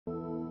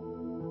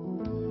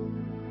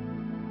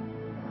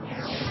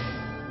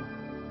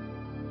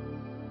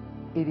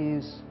It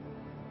is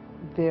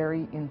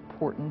very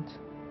important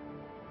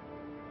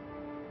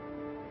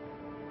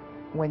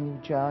when you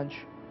judge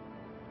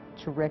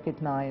to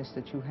recognize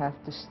that you have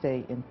to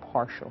stay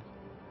impartial.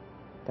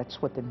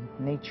 That's what the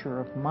nature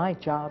of my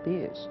job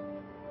is.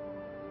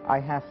 I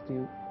have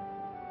to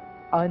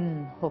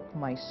unhook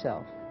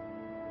myself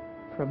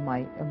from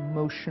my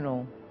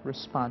emotional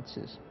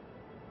responses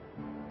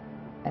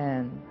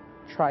and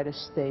try to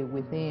stay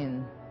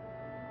within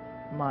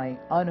my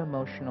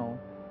unemotional,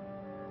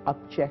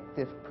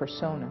 objective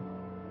persona.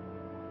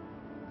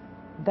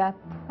 That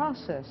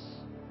process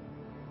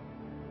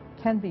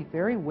can be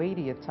very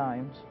weighty at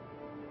times,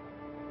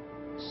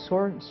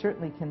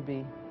 certainly can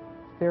be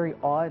very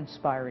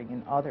awe-inspiring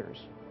in others.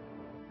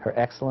 Her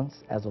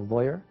excellence as a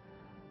lawyer,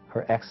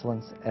 her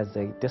excellence as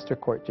a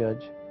district court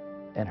judge,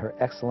 and her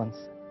excellence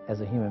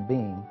as a human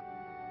being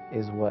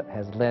is what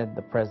has led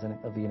the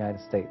President of the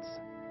United States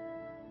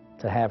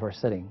to have her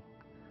sitting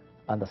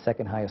on the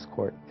second highest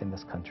court in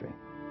this country.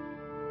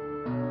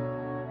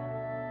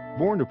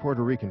 Born to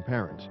Puerto Rican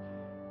parents,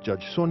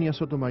 Judge Sonia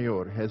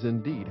Sotomayor has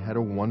indeed had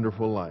a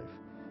wonderful life,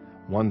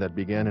 one that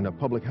began in a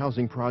public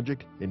housing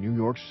project in New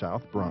York's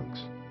South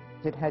Bronx.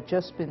 It had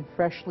just been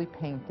freshly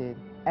painted,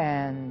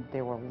 and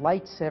there were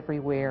lights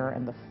everywhere,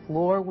 and the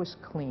floor was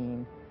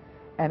clean,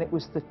 and it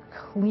was the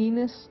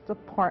cleanest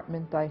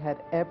apartment I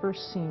had ever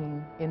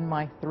seen in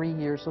my 3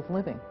 years of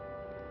living.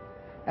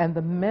 And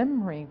the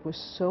memory was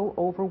so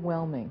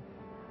overwhelming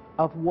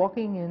of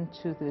walking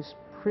into this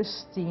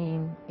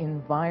pristine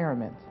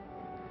environment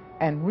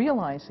and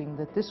realizing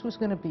that this was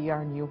going to be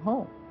our new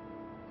home.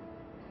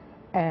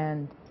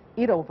 And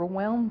it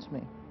overwhelmed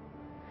me.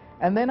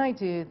 And then I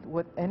did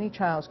what any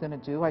child's going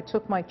to do. I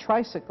took my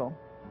tricycle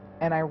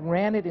and I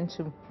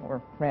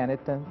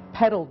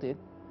pedaled it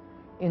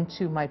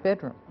into my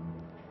bedroom.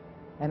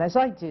 And as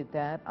I did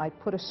that, I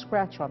put a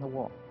scratch on the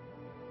wall.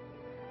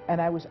 And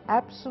I was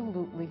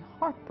absolutely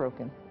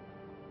heartbroken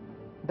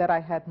that I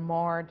had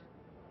marred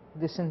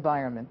this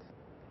environment.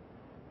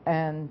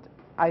 And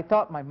I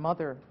thought my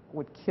mother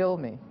would kill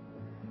me.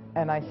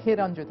 And I hid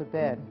under the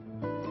bed.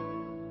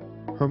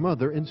 Her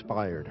mother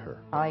inspired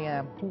her. I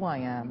am who I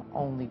am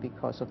only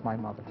because of my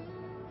mother.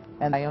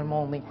 And I am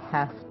only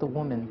half the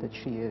woman that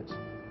she is.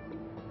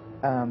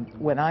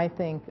 When I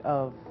think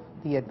of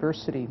the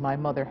adversity my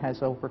mother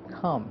has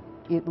overcome,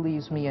 it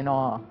leaves me in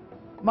awe.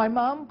 My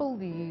mom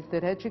believed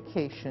that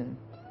education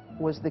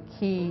was the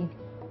key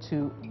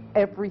to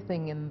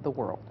everything in the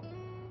world.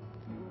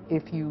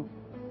 If you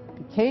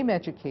became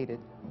educated,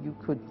 you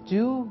could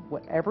do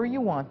whatever you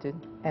wanted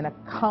and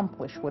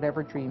accomplish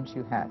whatever dreams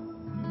you had.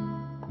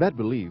 That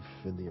belief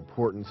in the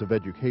importance of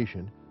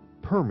education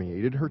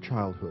permeated her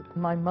childhood.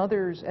 My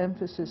mother's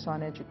emphasis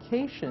on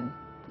education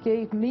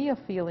gave me a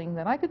feeling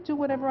that I could do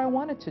whatever I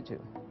wanted to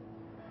do.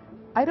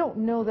 I don't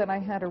know that I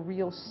had a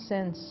real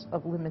sense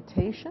of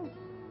limitation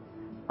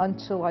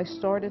until I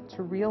started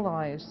to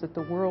realize that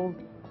the world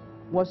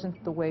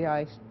wasn't the way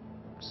I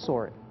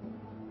saw it.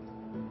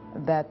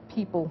 That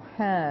people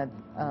had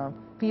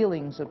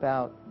feelings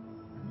about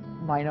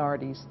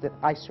minorities that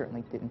I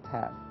certainly didn't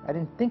have. I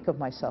didn't think of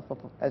myself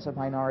as a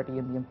minority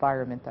in the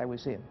environment I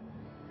was in.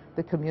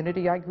 The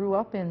community I grew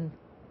up in,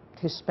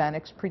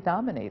 Hispanics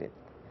predominated.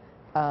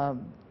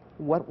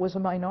 What was a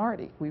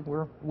minority? We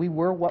were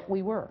what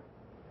we were.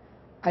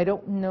 I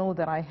don't know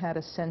that I had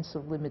a sense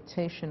of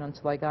limitation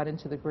until I got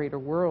into the greater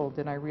world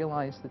and I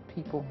realized that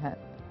people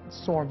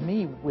saw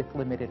me with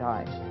limited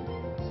eyes.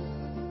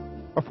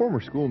 A former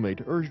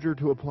schoolmate urged her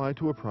to apply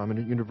to a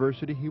prominent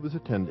university he was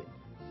attending,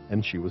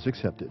 and she was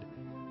accepted.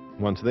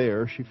 Once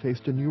there, she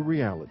faced a new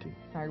reality.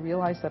 I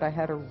realized that I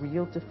had a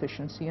real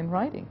deficiency in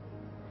writing,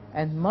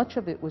 and much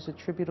of it was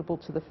attributable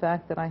to the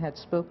fact that I had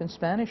spoken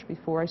Spanish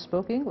before I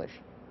spoke English.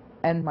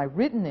 And my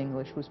written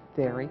English was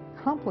very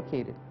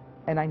complicated,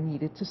 and I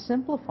needed to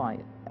simplify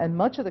it. And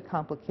much of the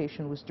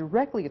complication was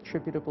directly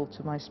attributable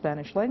to my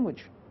Spanish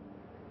language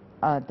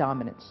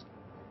dominance.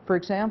 For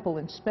example,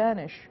 in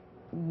Spanish,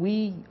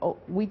 we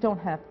don't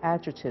have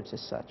adjectives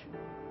as such.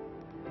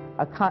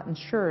 A cotton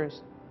shirt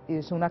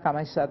is una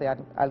camisa de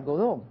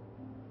algodón.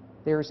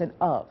 There's an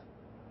of.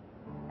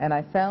 And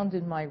I found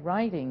in my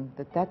writing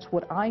that that's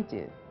what I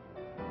did.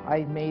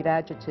 I made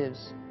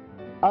adjectives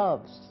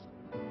ofs.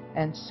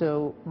 And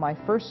so my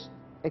first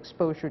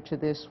exposure to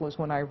this was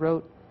when I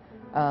wrote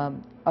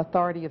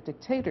authority of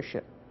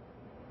dictatorship.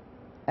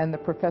 And the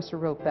professor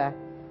wrote back,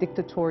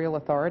 dictatorial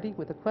authority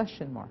with a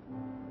question mark.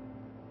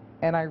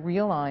 And I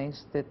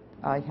realized that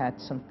I had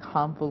some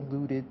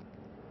convoluted,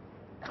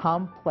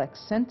 complex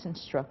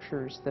sentence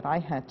structures that I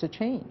had to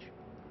change.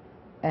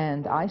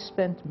 And I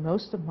spent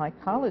most of my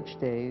college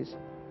days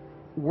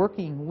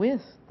working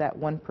with that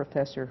one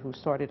professor who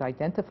started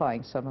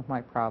identifying some of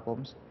my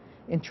problems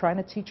in trying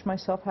to teach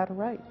myself how to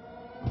write.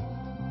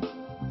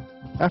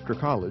 After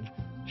college,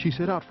 she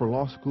set out for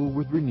law school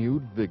with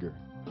renewed vigor.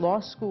 Law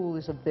school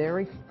is a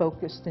very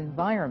focused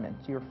environment.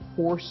 You're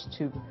forced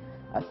to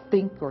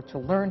think or to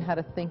learn how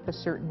to think a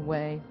certain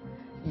way.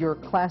 Your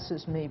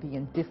classes may be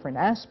in different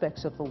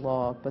aspects of the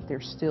law, but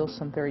there's still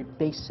some very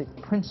basic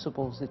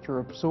principles that you're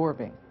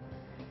absorbing.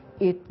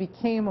 it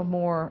became a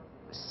more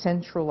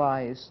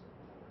centralized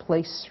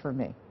place for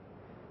me.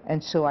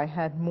 And so I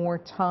had more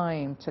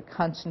time to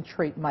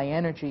concentrate my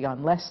energy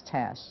on less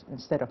tasks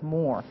instead of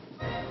more.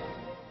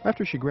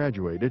 After she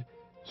graduated,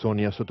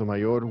 Sonia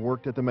Sotomayor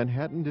worked at the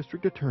Manhattan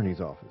District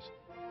Attorney's Office.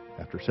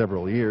 After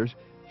several years,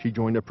 she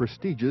joined a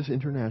prestigious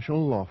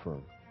international law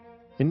firm.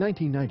 In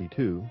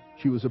 1992,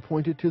 she was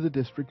appointed to the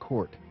District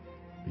Court,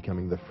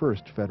 becoming the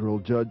first federal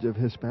judge of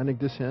Hispanic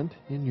descent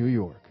in New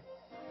York.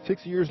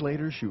 6 years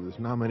later, she was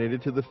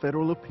nominated to the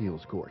Federal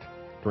Appeals Court.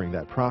 During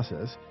that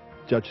process,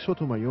 Judge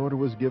Sotomayor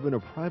was given a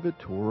private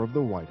tour of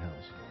the White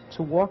House.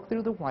 To walk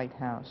through the White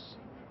House,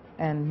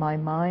 and my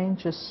mind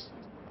just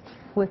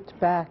flipped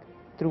back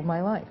through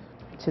my life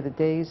to the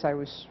days I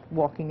was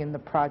walking in the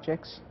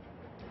projects,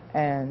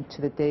 and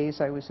to the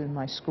days I was in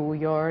my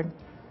schoolyard,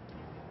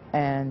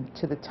 and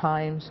to the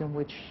times in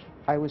which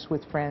I was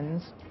with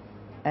friends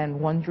and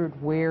wondered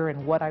where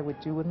and what I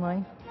would do in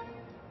life.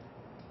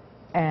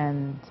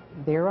 And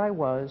there I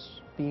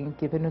was being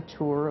given a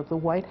tour of the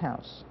White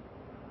House.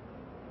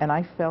 And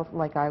I felt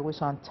like I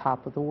was on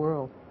top of the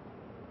world.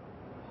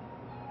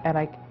 And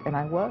I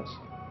was.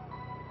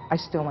 I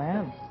still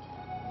am.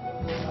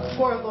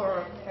 Poor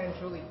Laura and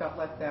Julie felt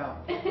left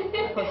out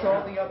because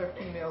all the other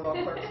female law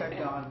clerks had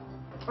gone.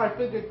 I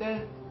figured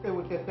then it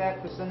would get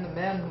back because then the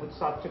men would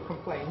start to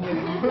complain.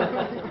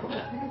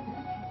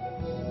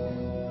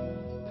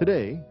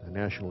 Today, a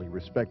nationally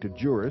respected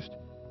jurist,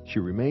 she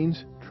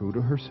remains true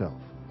to herself.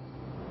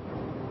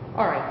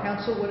 All right,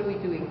 counsel, what are we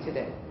doing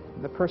today?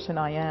 The person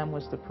I am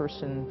was the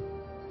person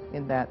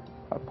in that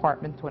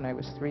apartment when I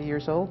was 3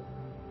 years old.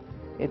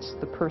 It's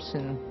the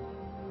person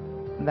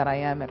that I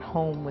am at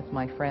home with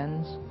my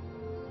friends,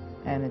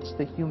 and it's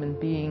the human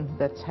being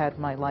that's had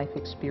my life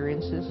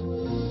experiences.